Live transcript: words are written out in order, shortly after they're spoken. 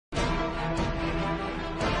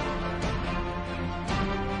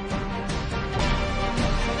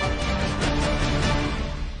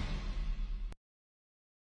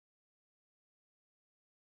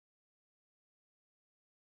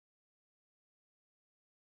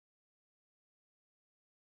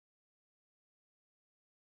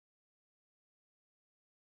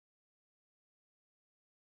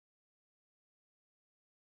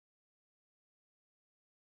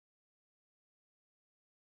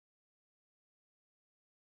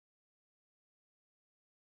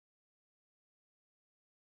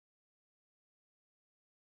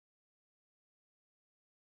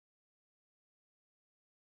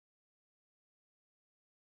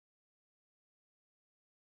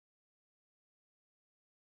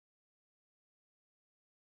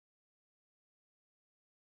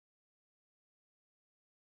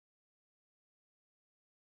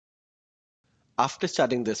After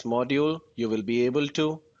studying this module, you will be able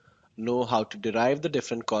to know how to derive the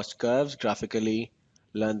different cost curves graphically,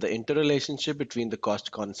 learn the interrelationship between the cost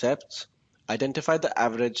concepts, identify the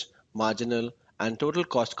average, marginal, and total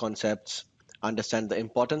cost concepts, understand the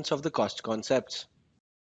importance of the cost concepts.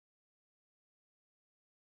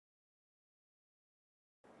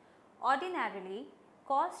 Ordinarily,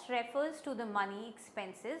 cost refers to the money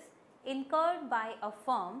expenses incurred by a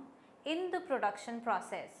firm in the production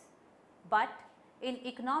process. But in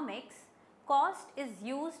economics, cost is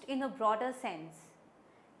used in a broader sense.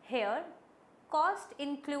 Here, cost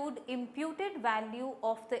include imputed value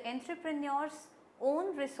of the entrepreneur's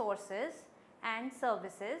own resources and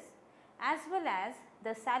services as well as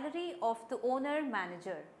the salary of the owner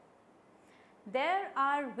manager. There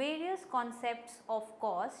are various concepts of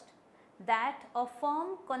cost that a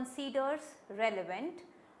firm considers relevant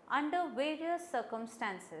under various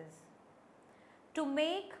circumstances. To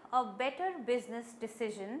make a better business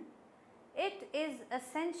decision, it is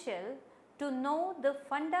essential to know the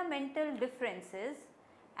fundamental differences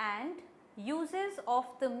and uses of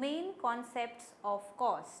the main concepts of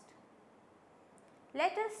cost.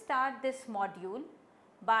 Let us start this module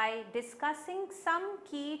by discussing some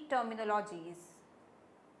key terminologies.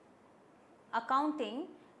 Accounting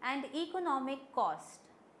and economic cost.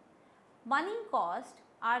 Money cost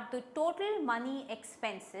are the total money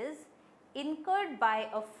expenses incurred by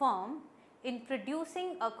a firm in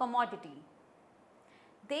producing a commodity.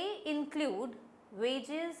 They include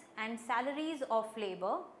wages and salaries of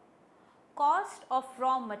labor, cost of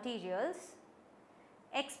raw materials,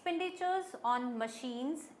 expenditures on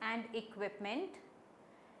machines and equipment,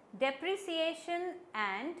 depreciation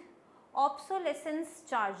and obsolescence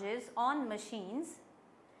charges on machines,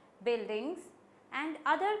 buildings and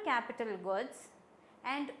other capital goods,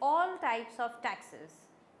 and all types of taxes.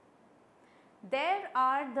 There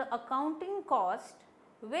are the accounting cost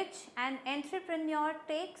which an entrepreneur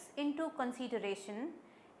takes into consideration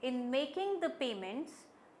in making the payments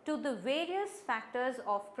to the various factors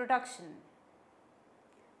of production.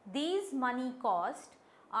 These money costs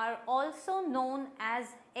are also known as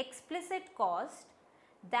explicit cost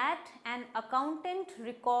that an accountant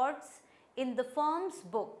records in the firm's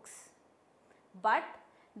books. But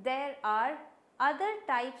there are other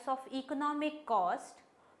types of economic cost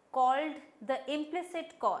called the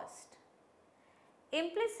implicit cost.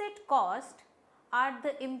 Implicit cost are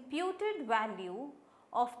the imputed value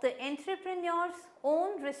of the entrepreneur's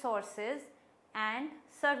own resources and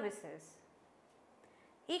services.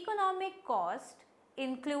 Economic cost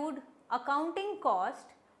include accounting cost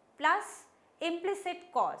plus implicit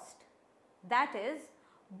cost, that is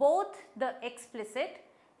both the explicit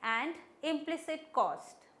and implicit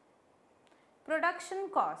cost. Production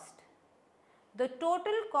cost. The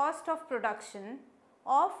total cost of production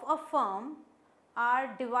of a firm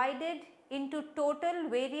are divided into total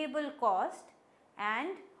variable cost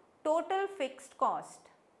and total fixed cost.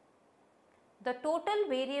 The total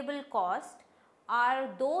variable cost are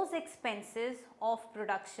those expenses of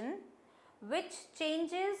production which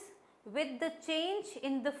changes with the change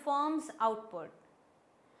in the firm's output.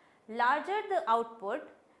 Larger the output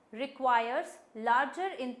requires larger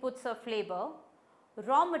inputs of labor,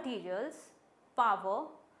 raw materials, power,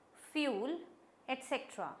 fuel,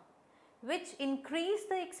 etc., which increase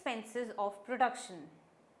the expenses of production.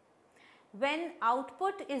 When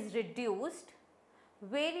output is reduced,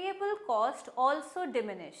 variable cost also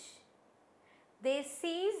diminish. They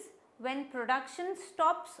cease when production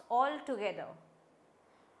stops altogether.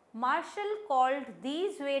 Marshall called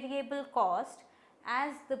these variable costs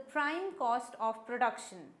as the prime cost of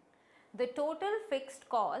production. The total fixed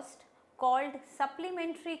cost, called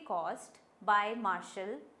supplementary cost by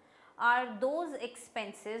Marshall, are those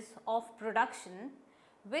expenses of production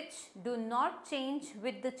which do not change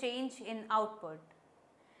with the change in output.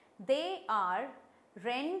 They are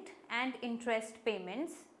rent and interest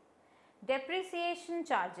payments, depreciation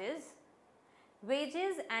charges,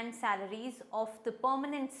 wages and salaries of the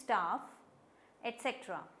permanent staff,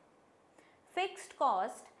 etc. Fixed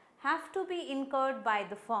costs have to be incurred by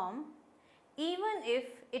the firm even if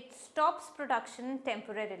it stops production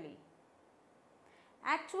temporarily.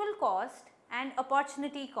 Actual cost and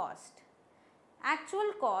opportunity cost.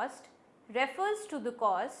 Actual cost refers to the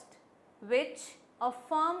cost which a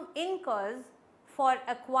firm incurs for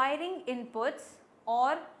acquiring inputs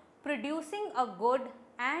or producing a good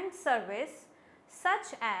and service,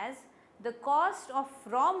 such as the cost of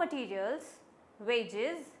raw materials,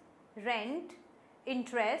 wages, rent,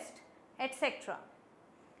 interest, etc.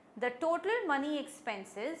 The total money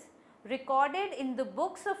expenses recorded in the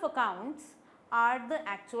books of accounts are the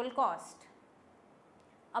actual cost.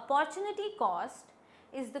 Opportunity cost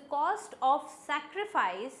is the cost of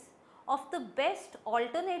sacrifice of the best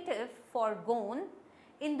alternative foregone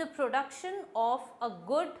in the production of a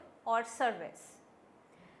good or service.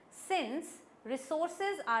 Since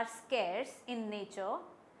resources are scarce in nature,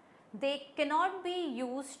 they cannot be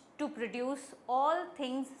used to produce all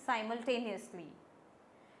things simultaneously.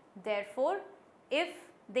 Therefore, if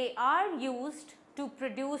they are used to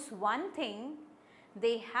produce one thing,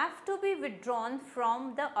 they have to be withdrawn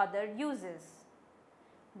from the other uses.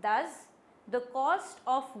 Thus, the cost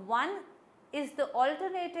of one is the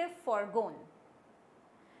alternative foregone.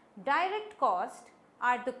 Direct costs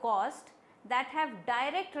are the costs that have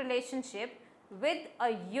direct relationship with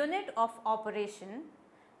a unit of operation,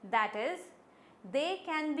 that is, they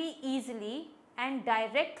can be easily and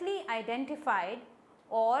directly identified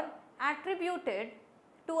or attributed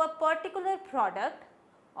to a particular product,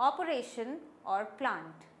 operation or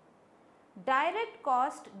plant. Direct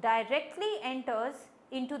cost directly enters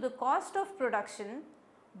into the cost of production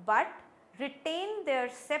but retain their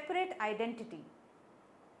separate identity.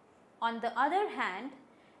 On the other hand,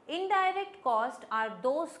 indirect costs are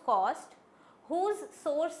those costs whose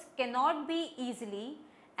source cannot be easily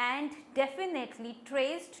and definitely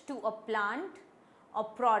traced to a plant, a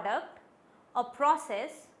product, a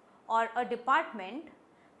process or a department,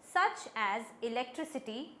 such as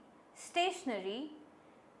electricity, stationery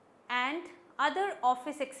and other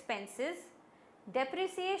office expenses,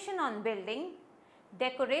 depreciation on building,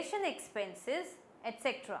 decoration expenses,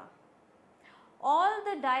 etc. All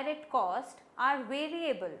the direct costs are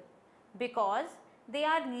variable because they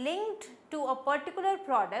are linked to a particular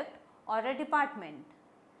product or a department.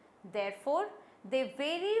 Therefore, they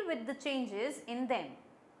vary with the changes in them.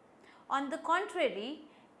 On the contrary,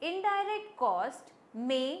 indirect cost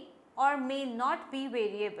may or may not be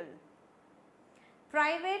variable.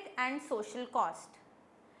 Private and social cost.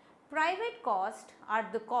 Private costs are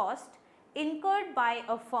the cost incurred by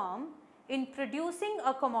a firm in producing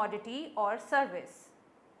a commodity or service.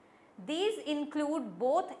 These include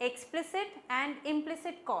both explicit and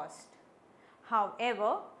implicit cost.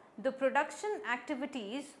 However, the production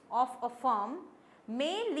activities of a firm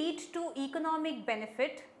may lead to economic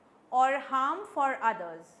benefit or harm for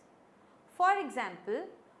others. For example,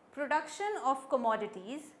 production of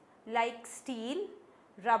commodities like steel,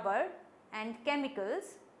 rubber and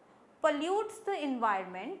chemicals pollutes the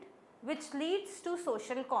environment, which leads to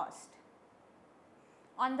social cost.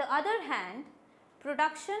 On the other hand,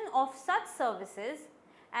 production of such services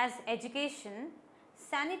as education,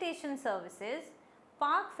 sanitation services,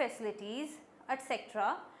 park facilities,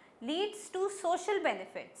 etc. leads to social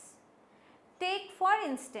benefits. Take for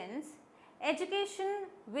instance, education,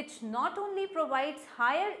 which not only provides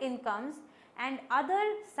higher incomes and other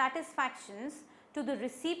satisfactions to the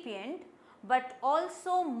recipient, but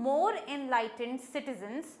also more enlightened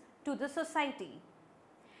citizens to the society.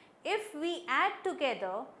 If we add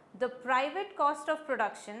together the private cost of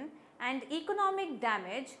production and economic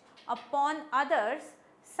damage upon others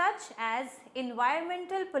such as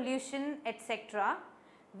environmental pollution, etc.,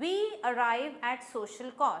 we arrive at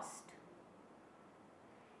social cost.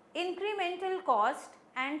 Incremental cost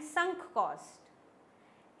and sunk cost.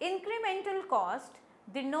 Incremental cost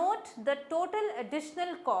denote the total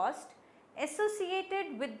additional cost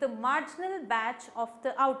associated with the marginal batch of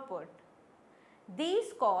the output.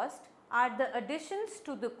 These costs are the additions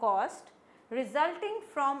to the cost resulting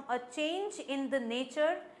from a change in the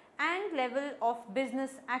nature and level of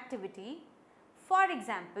business activity. For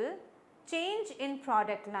example, change in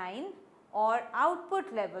product line or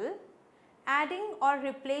output level, adding or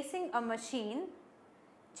replacing a machine,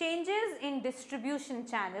 changes in distribution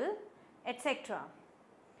channel, etc.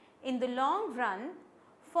 In the long run,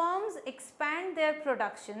 firms expand their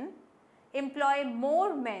production, employ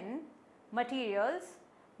more men, materials,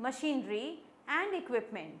 machinery and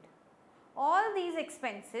equipment. All these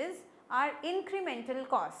expenses are incremental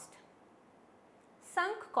cost.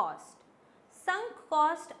 Sunk cost. Sunk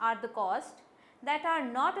costs are the costs that are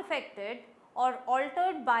not affected or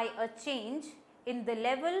altered by a change in the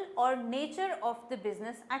level or nature of the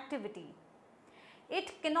business activity.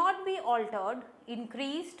 It cannot be altered,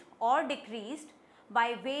 increased or decreased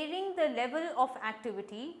by varying the level of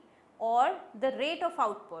activity or the rate of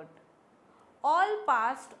output. All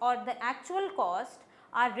past or the actual cost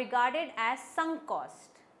are regarded as sunk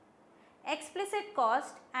cost. Explicit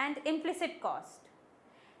cost and implicit cost.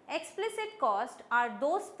 Explicit cost are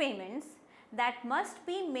those payments that must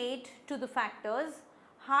be made to the factors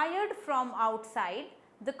hired from outside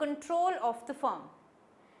the control of the firm.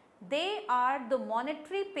 They are the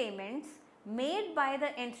monetary payments made by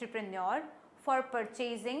the entrepreneur for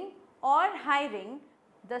purchasing or hiring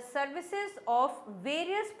the services of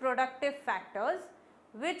various productive factors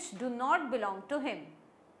which do not belong to him.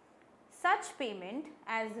 Such payment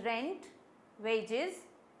as rent, wages,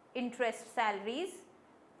 interest salaries,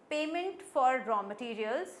 payment for raw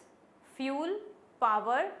materials, fuel,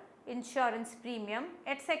 power, insurance premium,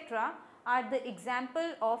 etc. are the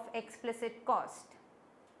example of explicit cost.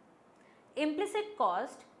 Implicit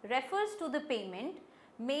cost refers to the payment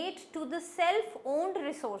made to the self-owned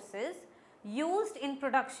resources used in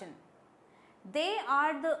production. They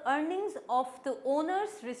are the earnings of the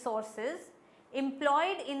owner's resources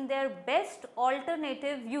employed in their best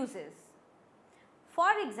alternative uses. For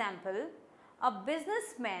example, a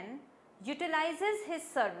businessman utilizes his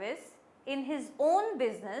service in his own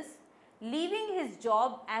business, leaving his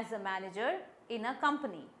job as a manager in a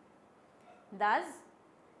company. Thus,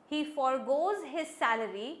 he forgoes his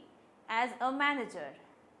salary as a manager.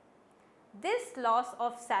 This loss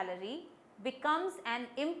of salary becomes an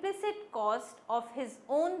implicit cost of his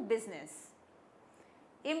own business.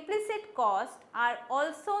 Implicit costs are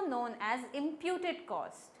also known as imputed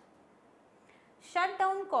cost.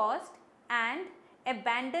 Shutdown cost and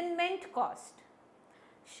abandonment cost.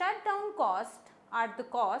 Shutdown costs are the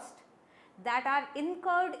costs that are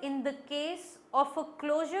incurred in the case of a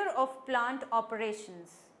closure of plant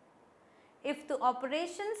operations. If the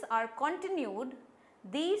operations are continued,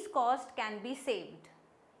 these costs can be saved.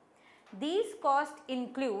 These costs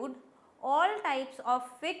include all types of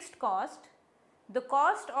fixed cost, the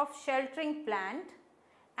cost of sheltering plant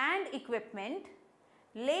and equipment,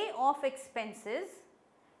 lay-off expenses,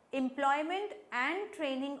 employment and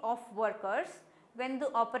training of workers when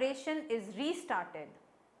the operation is restarted.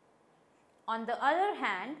 On the other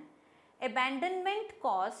hand, abandonment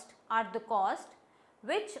costs are the costs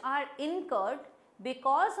which are incurred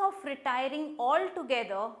because of retiring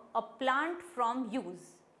altogether a plant from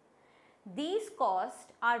use. These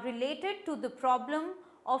costs are related to the problem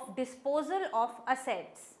of disposal of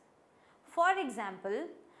assets. For example,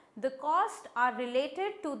 the costs are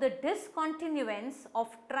related to the discontinuance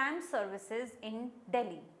of tram services in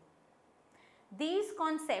Delhi. These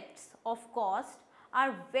concepts of cost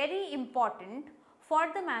are very important for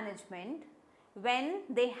the management when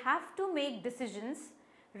they have to make decisions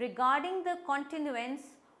regarding the continuance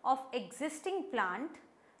of existing plant,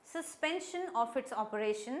 suspension of its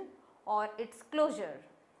operation or its closure.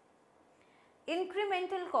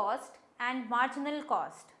 Incremental cost and marginal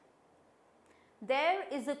cost. There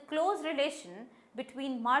is a close relation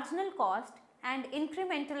between marginal cost and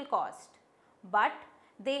incremental cost, but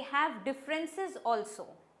they have differences also.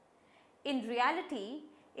 In reality,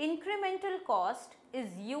 incremental cost is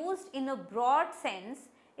used in a broad sense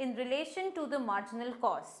in relation to the marginal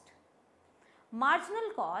cost.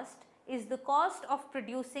 Marginal cost is the cost of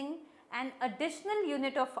producing an additional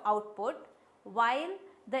unit of output, while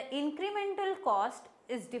the incremental cost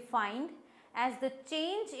is defined as the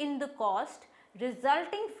change in the cost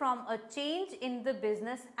resulting from a change in the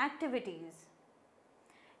business activities.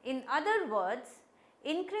 In other words,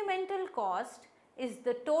 incremental cost is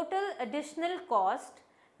the total additional cost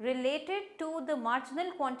related to the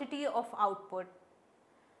marginal quantity of output.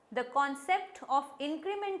 The concept of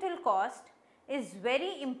incremental cost is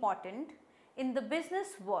very important in the business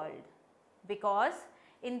world because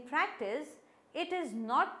in practice it is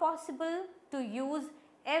not possible to use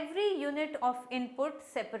every unit of input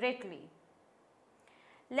separately.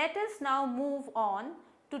 Let us now move on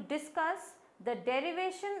to discuss the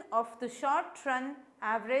derivation of the short run,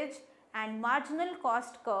 average and marginal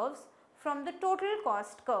cost curves from the total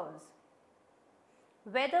cost curves.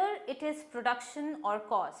 Whether it is production or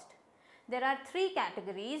cost, there are three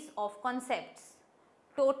categories of concepts: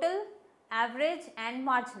 total, average and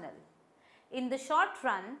marginal. In the short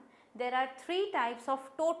run, there are three types of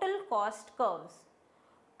total cost curves: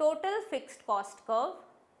 total fixed cost curve,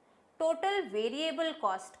 total variable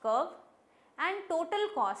cost curve and total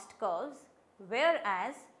cost curves,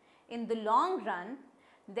 whereas in the long run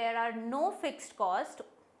there are no fixed cost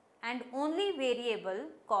and only variable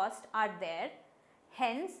cost are there.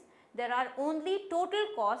 Hence, there are only total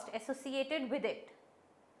cost associated with it.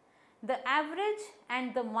 The average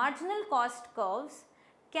and the marginal cost curves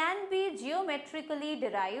can be geometrically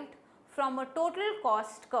derived from a total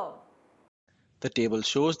cost curve. The table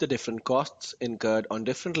shows the different costs incurred on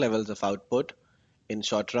different levels of output. In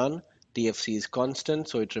short run, TFC is constant,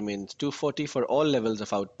 so it remains 240 for all levels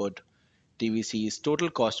of output. TVC is total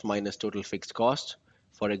cost minus total fixed cost.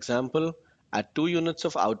 For example, at 2 units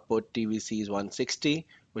of output, TVC is 160,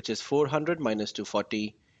 which is 400 minus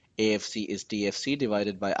 240. AFC is TFC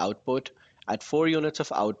divided by output. At 4 units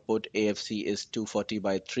of output, AFC is 240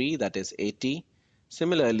 by 3, that is 80.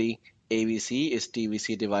 Similarly, AVC is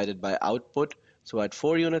TVC divided by output. So at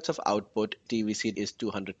 4 units of output, TVC is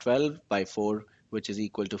 212 by 4, which is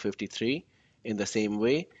equal to 53. In the same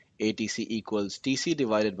way, ATC equals TC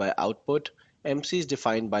divided by output. MC is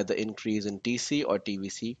defined by the increase in TC or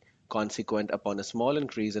TVC consequent upon a small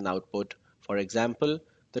increase in output. For example,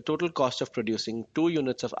 the total cost of producing 2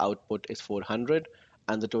 units of output is 400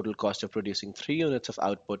 and the total cost of producing 3 units of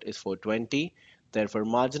output is 420. Therefore,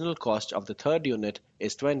 marginal cost of the third unit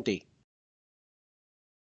is 20.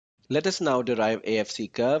 Let us now derive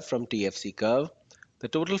AFC curve from TFC curve. The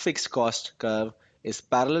total fixed cost curve is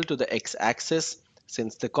parallel to the x-axis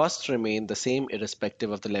since the costs remain the same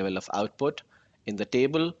irrespective of the level of output. In the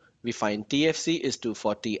table, we find TFC is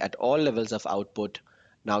 240 at all levels of output.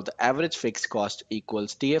 Now the average fixed cost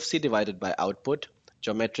equals TFC divided by output.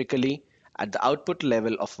 Geometrically, at the output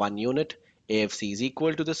level of 1 unit, AFC is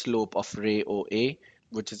equal to the slope of ray OA,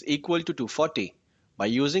 which is equal to 240. By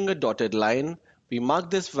using a dotted line, we mark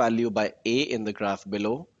this value by A in the graph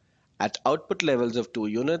below. At output levels of 2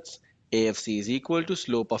 units, AFC is equal to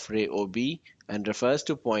slope of ray OB and refers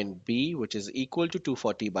to point B, which is equal to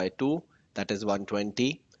 240 by 2, that is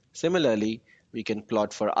 120. Similarly, we can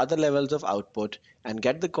plot for other levels of output and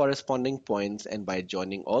get the corresponding points, and by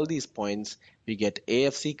joining all these points, we get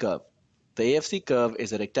AFC curve. The AFC curve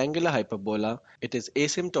is a rectangular hyperbola. It is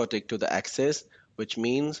asymptotic to the axis, which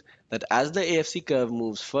means that as the AFC curve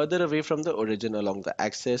moves further away from the origin along the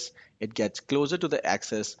axis, it gets closer to the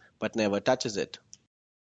axis but never touches it.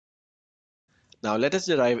 Now let us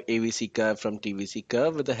derive AVC curve from TVC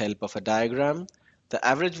curve with the help of a diagram. The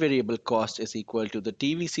average variable cost is equal to the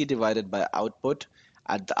TVC divided by output.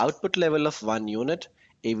 At the output level of 1 unit,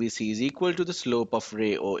 AVC is equal to the slope of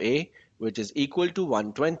ray OA, which is equal to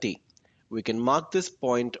 120. We can mark this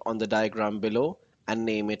point on the diagram below and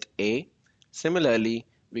name it A. Similarly,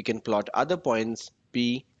 we can plot other points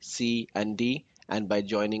B, C, and D, and by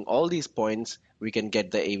joining all these points, we can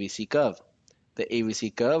get the AVC curve. The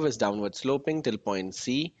AVC curve is downward sloping till point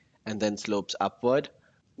C and then slopes upward.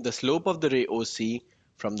 The slope of the ray OC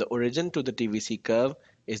from the origin to the TVC curve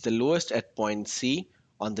is the lowest at point C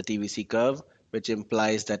on the TVC curve, which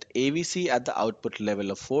implies that AVC at the output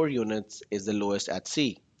level of 4 units is the lowest at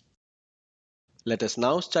C. Let us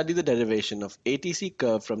now study the derivation of ATC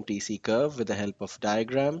curve from TC curve with the help of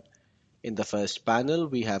diagram. In the first panel,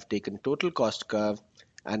 we have taken total cost curve,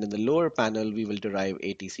 and in the lower panel, we will derive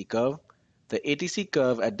ATC curve. The ATC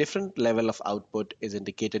curve at different level of output is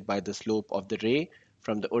indicated by the slope of the ray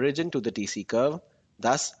from the origin to the TC curve.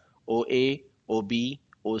 Thus, OA, OB,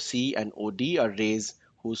 OC, and OD are rays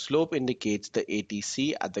whose slope indicates the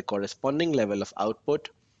ATC at the corresponding level of output.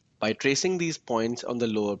 By tracing these points on the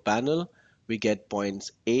lower panel, we get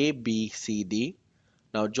points A, B, C, D.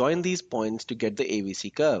 Now join these points to get the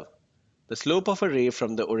AVC curve. The slope of a ray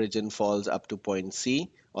from the origin falls up to point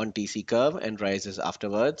C on TC curve and rises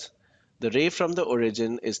afterwards. The ray from the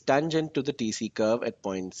origin is tangent to the TC curve at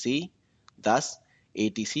point C. Thus,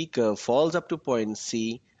 ATC curve falls up to point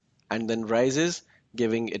C and then rises,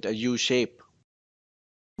 giving it a U shape.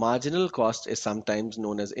 Marginal cost is sometimes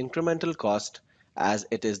known as incremental cost, as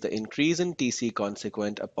it is the increase in TC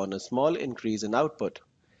consequent upon a small increase in output.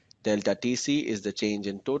 Delta TC is the change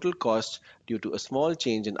in total cost due to a small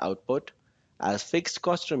change in output. As fixed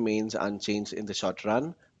cost remains unchanged in the short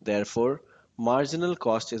run, therefore, marginal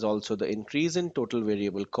cost is also the increase in total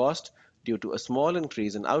variable cost due to a small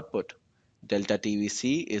increase in output. Delta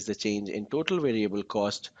TVC is the change in total variable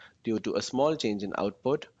cost due to a small change in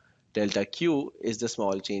output. Delta Q is the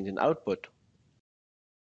small change in output.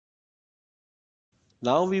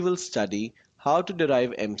 Now we will study how to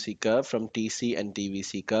derive MC curve from TC and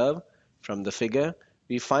TVC curve. From the figure,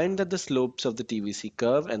 we find that the slopes of the TVC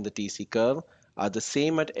curve and the TC curve are the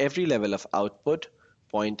same at every level of output.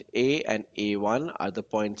 Point A and A1 are the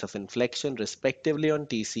points of inflection respectively on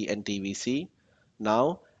TC and TVC.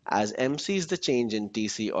 Now, as MC is the change in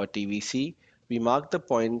TC or TVC, we mark the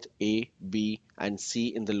point A, B, and C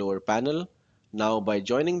in the lower panel. Now by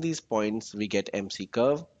joining these points, we get MC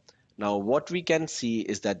curve. Now what we can see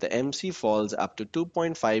is that the MC falls up to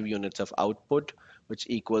 2.5 units of output, which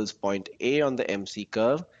equals point A on the MC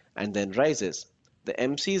curve, and then rises. The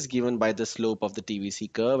MC is given by the slope of the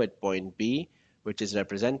TVC curve at point B, which is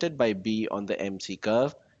represented by B on the MC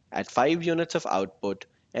curve. At 5 units of output,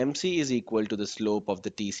 MC is equal to the slope of the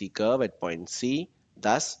TC curve at point C.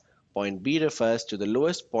 Thus, point B refers to the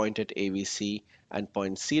lowest point at AVC and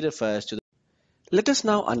point C refers to the... Let us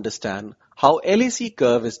now understand how LAC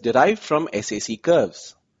curve is derived from SAC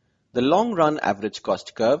curves. The long run average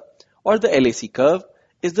cost curve, or the LAC curve,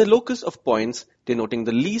 is the locus of points denoting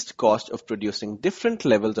the least cost of producing different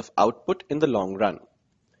levels of output in the long run.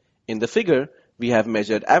 In the figure, we have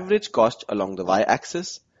measured average cost along the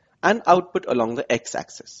y-axis and output along the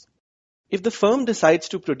x-axis. If the firm decides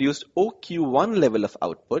to produce OQ1 level of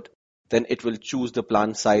output, then it will choose the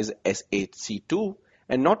plant size SAC2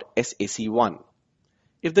 and not SAC1.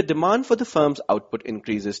 If the demand for the firm's output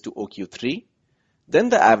increases to OQ3, then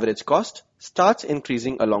the average cost starts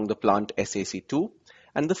increasing along the plant SAC2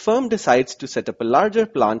 and the firm decides to set up a larger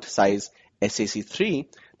plant size SAC3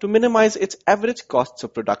 to minimize its average costs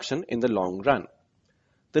of production in the long run.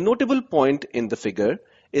 The notable point in the figure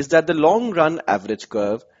is that the long run average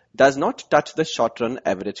curve does not touch the short run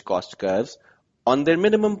average cost curves on their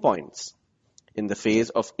minimum points. In the phase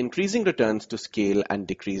of increasing returns to scale and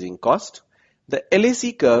decreasing cost, the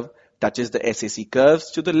LAC curve touches the SAC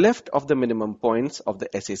curves to the left of the minimum points of the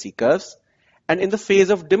SAC curves, and in the phase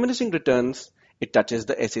of diminishing returns, it touches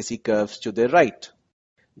the SAC curves to their right.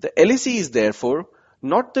 The LAC is therefore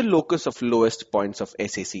not the locus of lowest points of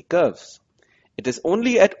SAC curves. It is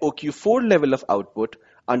only at OQ4 level of output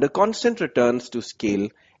under constant returns to scale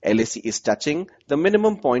LAC is touching the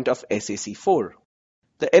minimum point of SAC4.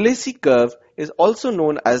 The LAC curve is also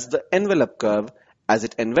known as the envelope curve as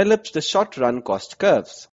it envelops the short-run cost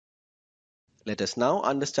curves. Let us now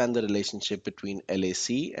understand the relationship between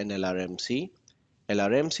LAC and LRMC.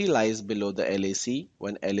 LRMC lies below the LAC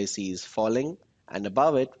when LAC is falling and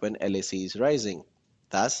above it when LAC is rising.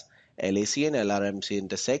 Thus, LAC and LRMC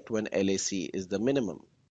intersect when LAC is the minimum.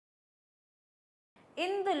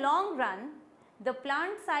 In the long run, the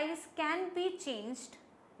plant size can be changed,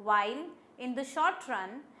 while in the short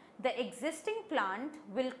run, the existing plant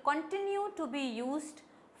will continue to be used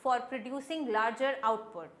for producing larger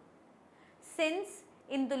output. Since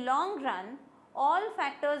in the long run, all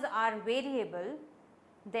factors are variable,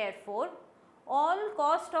 therefore, all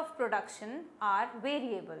cost of production are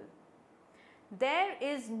variable. There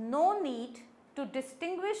is no need to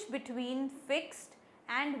distinguish between fixed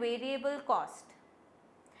and variable cost.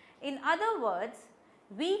 In other words,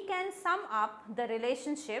 we can sum up the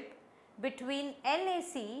relationship between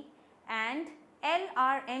LAC and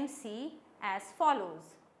LRMC as follows.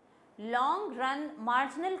 Long run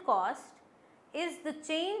marginal cost is the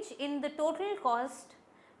change in the total cost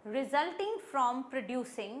resulting from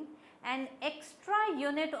producing an extra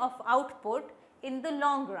unit of output in the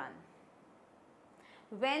long run.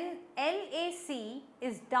 When LAC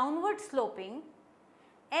is downward sloping,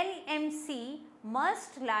 LMC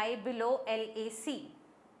must lie below LAC.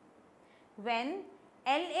 When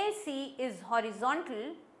LAC is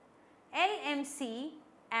horizontal, LMC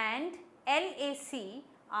and LAC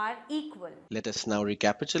are equal. Let us now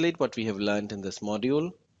recapitulate what we have learned in this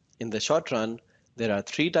module. In the short run, there are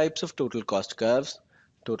three types of total cost curves: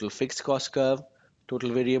 total fixed cost curve,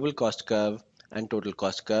 total variable cost curve, and total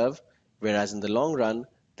cost curve, whereas in the long run,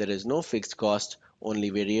 there is no fixed cost, only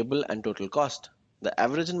variable and total cost. The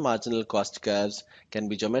average and marginal cost curves can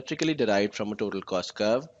be geometrically derived from a total cost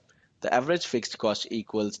curve. The average fixed cost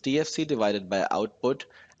equals TFC divided by output,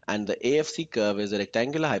 and the AFC curve is a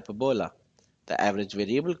rectangular hyperbola. The average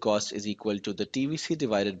variable cost is equal to the TVC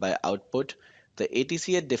divided by output. The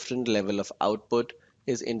ATC at different level of output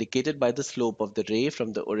is indicated by the slope of the ray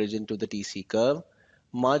from the origin to the TC curve.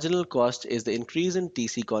 Marginal cost is the increase in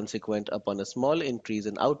TC consequent upon a small increase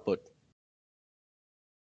in output.